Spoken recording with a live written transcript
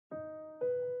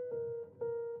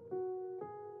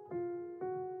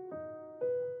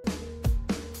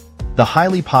The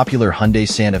highly popular Hyundai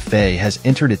Santa Fe has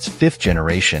entered its 5th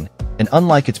generation, and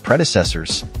unlike its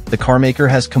predecessors, the carmaker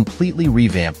has completely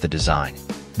revamped the design.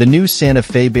 The new Santa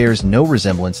Fe bears no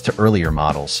resemblance to earlier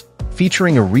models,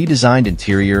 featuring a redesigned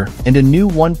interior and a new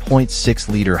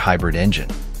 1.6-liter hybrid engine.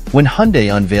 When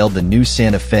Hyundai unveiled the new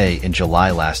Santa Fe in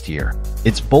July last year,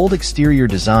 its bold exterior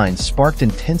design sparked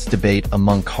intense debate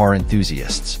among car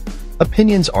enthusiasts.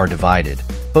 Opinions are divided,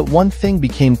 but one thing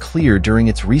became clear during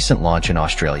its recent launch in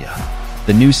Australia.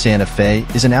 The new Santa Fe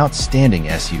is an outstanding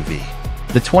SUV.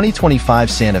 The 2025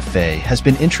 Santa Fe has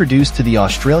been introduced to the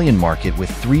Australian market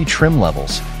with 3 trim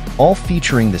levels, all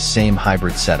featuring the same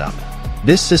hybrid setup.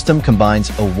 This system combines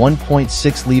a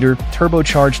 1.6-liter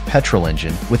turbocharged petrol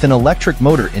engine with an electric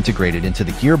motor integrated into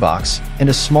the gearbox and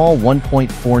a small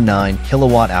 1.49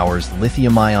 kilowatt-hours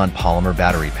lithium-ion polymer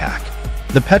battery pack.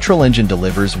 The petrol engine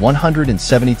delivers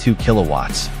 172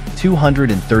 kilowatts,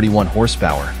 231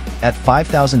 horsepower, at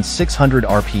 5,600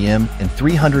 RPM and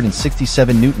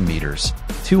 367 Newton-meters,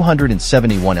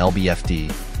 271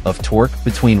 lb-ft, of torque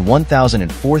between 1,000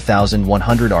 and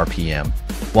 4,100 RPM,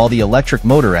 while the electric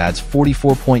motor adds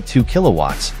 44.2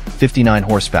 kilowatts, 59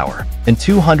 horsepower, and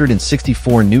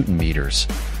 264 Newton-meters,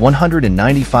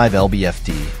 195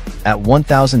 lb-ft, at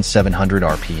 1,700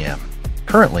 RPM.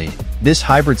 Currently, this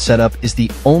hybrid setup is the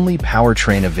only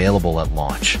powertrain available at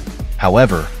launch.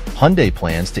 However, Hyundai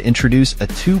plans to introduce a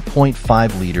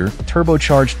 2.5-liter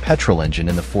turbocharged petrol engine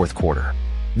in the 4th quarter.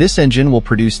 This engine will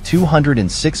produce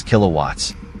 206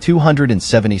 kilowatts,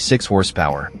 276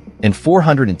 horsepower, and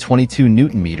 422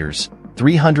 Newton-meters,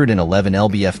 311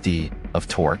 lb-ft, of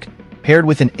torque, paired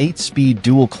with an 8-speed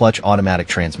dual-clutch automatic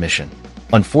transmission.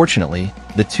 Unfortunately,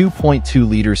 the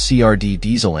 2.2-liter CRD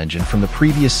diesel engine from the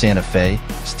previous Santa Fe,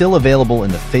 still available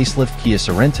in the facelift Kia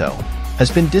Sorento,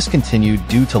 has been discontinued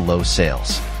due to low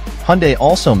sales. Hyundai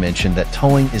also mentioned that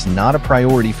towing is not a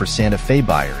priority for Santa Fe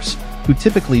buyers, who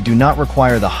typically do not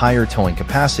require the higher towing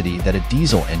capacity that a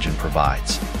diesel engine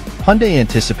provides. Hyundai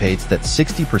anticipates that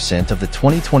 60% of the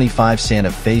 2025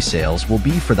 Santa Fe sales will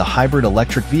be for the hybrid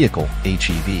electric vehicle,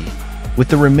 HEV, with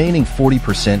the remaining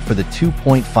 40% for the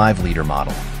 2.5-liter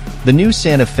model. The new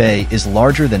Santa Fe is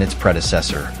larger than its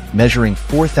predecessor, measuring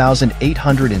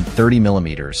 4,830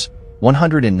 millimeters,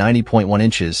 190.1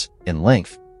 inches, in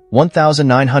length,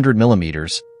 1,900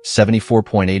 millimeters,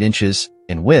 74.8 inches,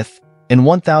 in width, and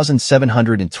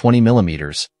 1,720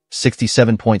 millimeters,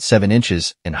 67.7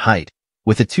 inches, in height,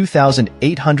 with a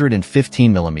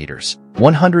 2,815 millimeters,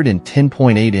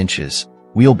 110.8 inches,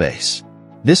 wheelbase.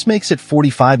 This makes it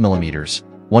 45 millimeters,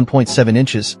 1.7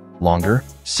 inches, longer,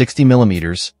 60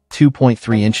 millimeters,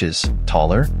 2.3 inches,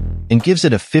 taller, and gives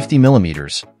it a 50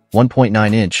 millimeters,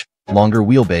 1.9 inch, longer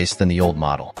wheelbase than the old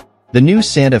model. The new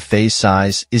Santa Fe's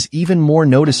size is even more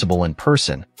noticeable in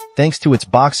person, thanks to its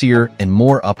boxier and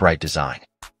more upright design.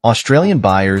 Australian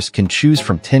buyers can choose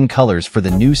from 10 colors for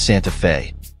the new Santa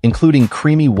Fe, including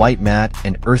creamy white matte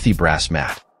and earthy brass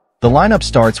matte. The lineup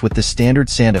starts with the standard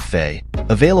Santa Fe,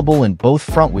 available in both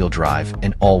front-wheel drive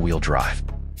and all-wheel drive.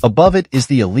 Above it is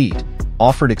the Elite,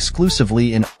 offered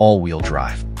exclusively in all-wheel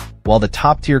drive, while the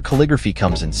top-tier Calligraphy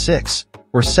comes in 6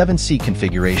 or 7-seat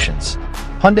configurations.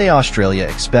 Hyundai Australia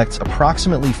expects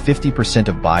approximately 50%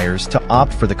 of buyers to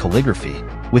opt for the Calligraphy,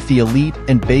 with the Elite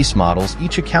and base models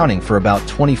each accounting for about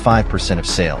 25% of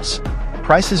sales.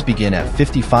 Prices begin at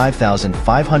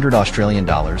 55,500 Australian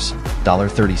dollars,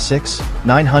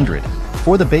 $36,900,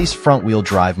 for the base front-wheel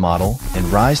drive model and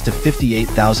rise to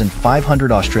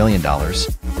 58,500 Australian dollars,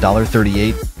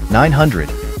 $38,900,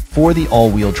 for the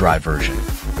all-wheel drive version.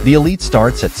 The Elite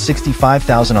starts at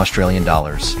 65,000 Australian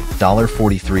dollars,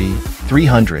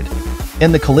 $43,300,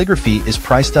 and the Calligraphy is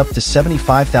priced up to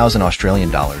 75,000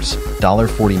 Australian dollars,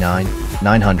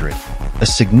 $49,900. A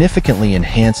significantly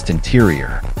enhanced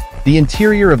interior. The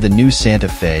interior of the new Santa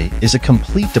Fe is a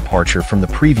complete departure from the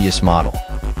previous model.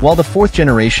 While the 4th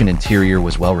generation interior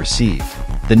was well received,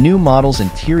 the new model's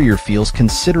interior feels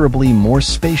considerably more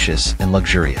spacious and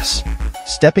luxurious.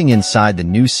 Stepping inside the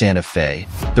new Santa Fe,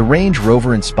 the Range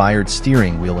Rover-inspired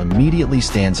steering wheel immediately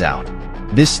stands out.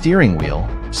 This steering wheel,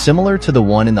 similar to the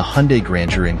one in the Hyundai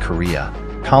Grandeur in Korea,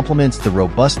 complements the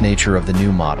robust nature of the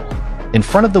new model. In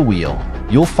front of the wheel,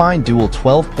 you'll find dual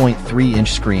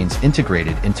 12.3-inch screens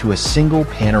integrated into a single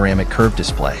panoramic curved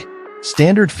display.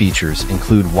 Standard features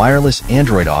include wireless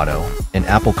Android Auto and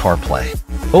Apple CarPlay.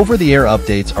 Over-the-air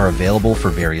updates are available for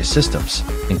various systems,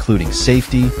 including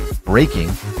safety, braking,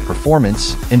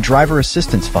 performance, and driver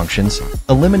assistance functions,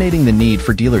 eliminating the need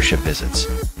for dealership visits.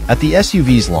 At the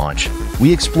SUV's launch,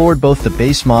 we explored both the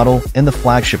base model and the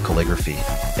flagship Calligraphy,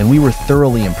 and we were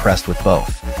thoroughly impressed with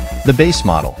both. The base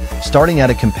model, starting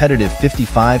at a competitive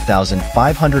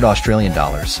 55,500 Australian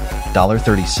dollars,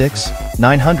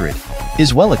 $36,900,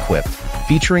 is well equipped,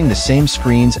 featuring the same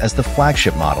screens as the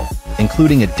flagship model,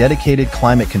 including a dedicated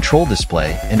climate control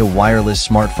display and a wireless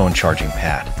smartphone charging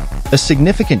pad. A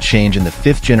significant change in the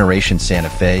 5th generation Santa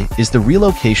Fe is the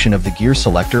relocation of the gear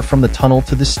selector from the tunnel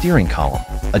to the steering column,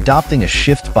 adopting a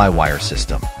shift-by-wire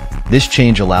system. This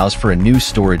change allows for a new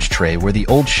storage tray where the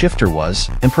old shifter was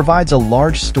and provides a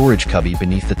large storage cubby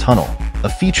beneath the tunnel, a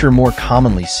feature more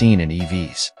commonly seen in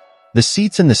EVs. The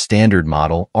seats in the standard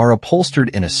model are upholstered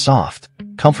in a soft,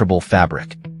 comfortable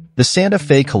fabric. The Santa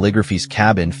Fe Calligraphy's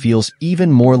cabin feels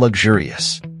even more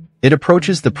luxurious. It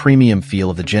approaches the premium feel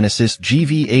of the Genesis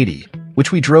GV80,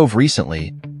 which we drove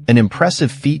recently, an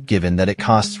impressive feat given that it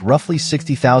costs roughly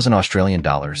 60,000 Australian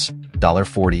dollars,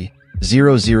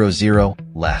 $40,000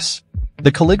 less.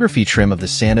 The calligraphy trim of the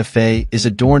Santa Fe is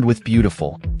adorned with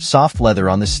beautiful, soft leather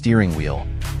on the steering wheel,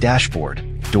 dashboard,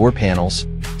 door panels,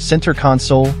 center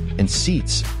console, and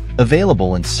seats,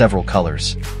 available in several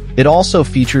colors. It also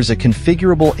features a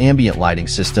configurable ambient lighting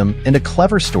system and a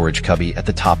clever storage cubby at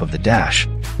the top of the dash,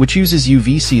 which uses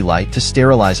UVC light to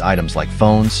sterilize items like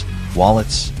phones,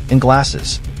 wallets, and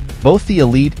glasses. Both the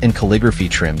Elite and Calligraphy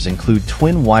trims include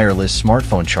twin wireless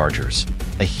smartphone chargers,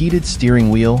 a heated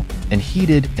steering wheel, and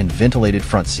heated and ventilated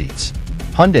front seats.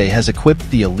 Hyundai has equipped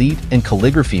the Elite and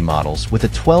Calligraphy models with a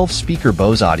 12-speaker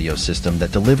Bose audio system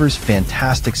that delivers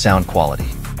fantastic sound quality.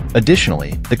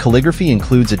 Additionally, the Calligraphy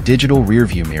includes a digital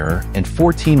rearview mirror and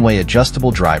 14-way adjustable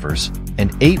drivers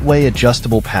and 8-way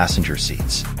adjustable passenger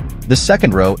seats. The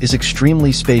second row is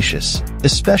extremely spacious,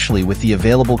 especially with the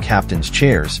available captain's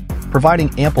chairs,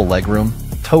 providing ample legroom,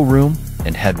 toe room,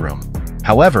 and headroom.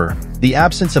 However, the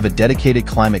absence of a dedicated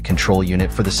climate control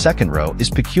unit for the second row is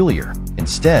peculiar.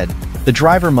 Instead, the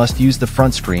driver must use the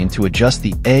front screen to adjust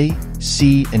the A,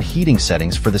 C, and heating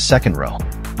settings for the second row.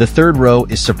 The third row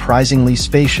is surprisingly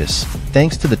spacious,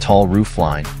 thanks to the tall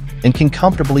roofline, and can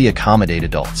comfortably accommodate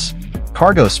adults.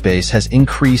 Cargo space has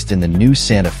increased in the new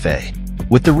Santa Fe.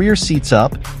 With the rear seats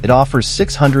up, it offers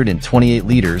 628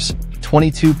 liters,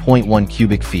 22.1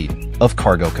 cubic feet, of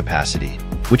cargo capacity,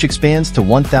 which expands to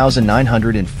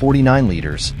 1,949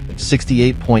 liters,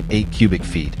 68.8 cubic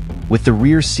feet, with the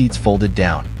rear seats folded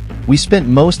down. We spent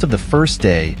most of the first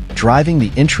day driving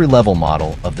the entry-level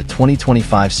model of the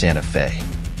 2025 Santa Fe.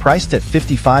 Priced at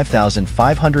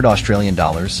 55,500 Australian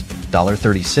dollars,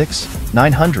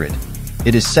 $36,900.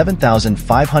 It is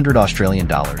 7,500 Australian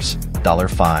dollars,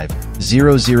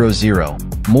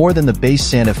 $5,000, more than the base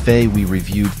Santa Fe we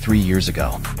reviewed 3 years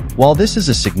ago. While this is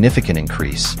a significant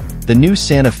increase, the new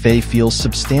Santa Fe feels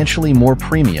substantially more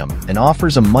premium and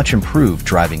offers a much improved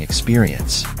driving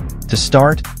experience. To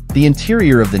start, the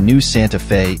interior of the new Santa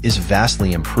Fe is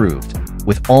vastly improved,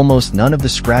 with almost none of the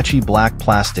scratchy black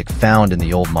plastic found in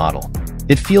the old model.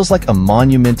 It feels like a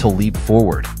monumental leap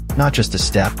forward, not just a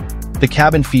step. The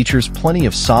cabin features plenty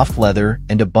of soft leather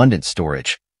and abundant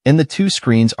storage, and the two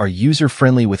screens are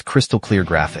user-friendly with crystal-clear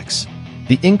graphics.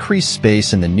 The increased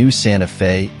space in the new Santa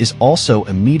Fe is also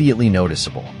immediately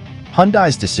noticeable.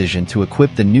 Hyundai's decision to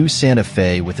equip the new Santa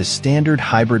Fe with a standard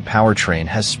hybrid powertrain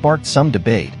has sparked some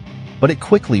debate, but it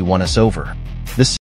quickly won us over.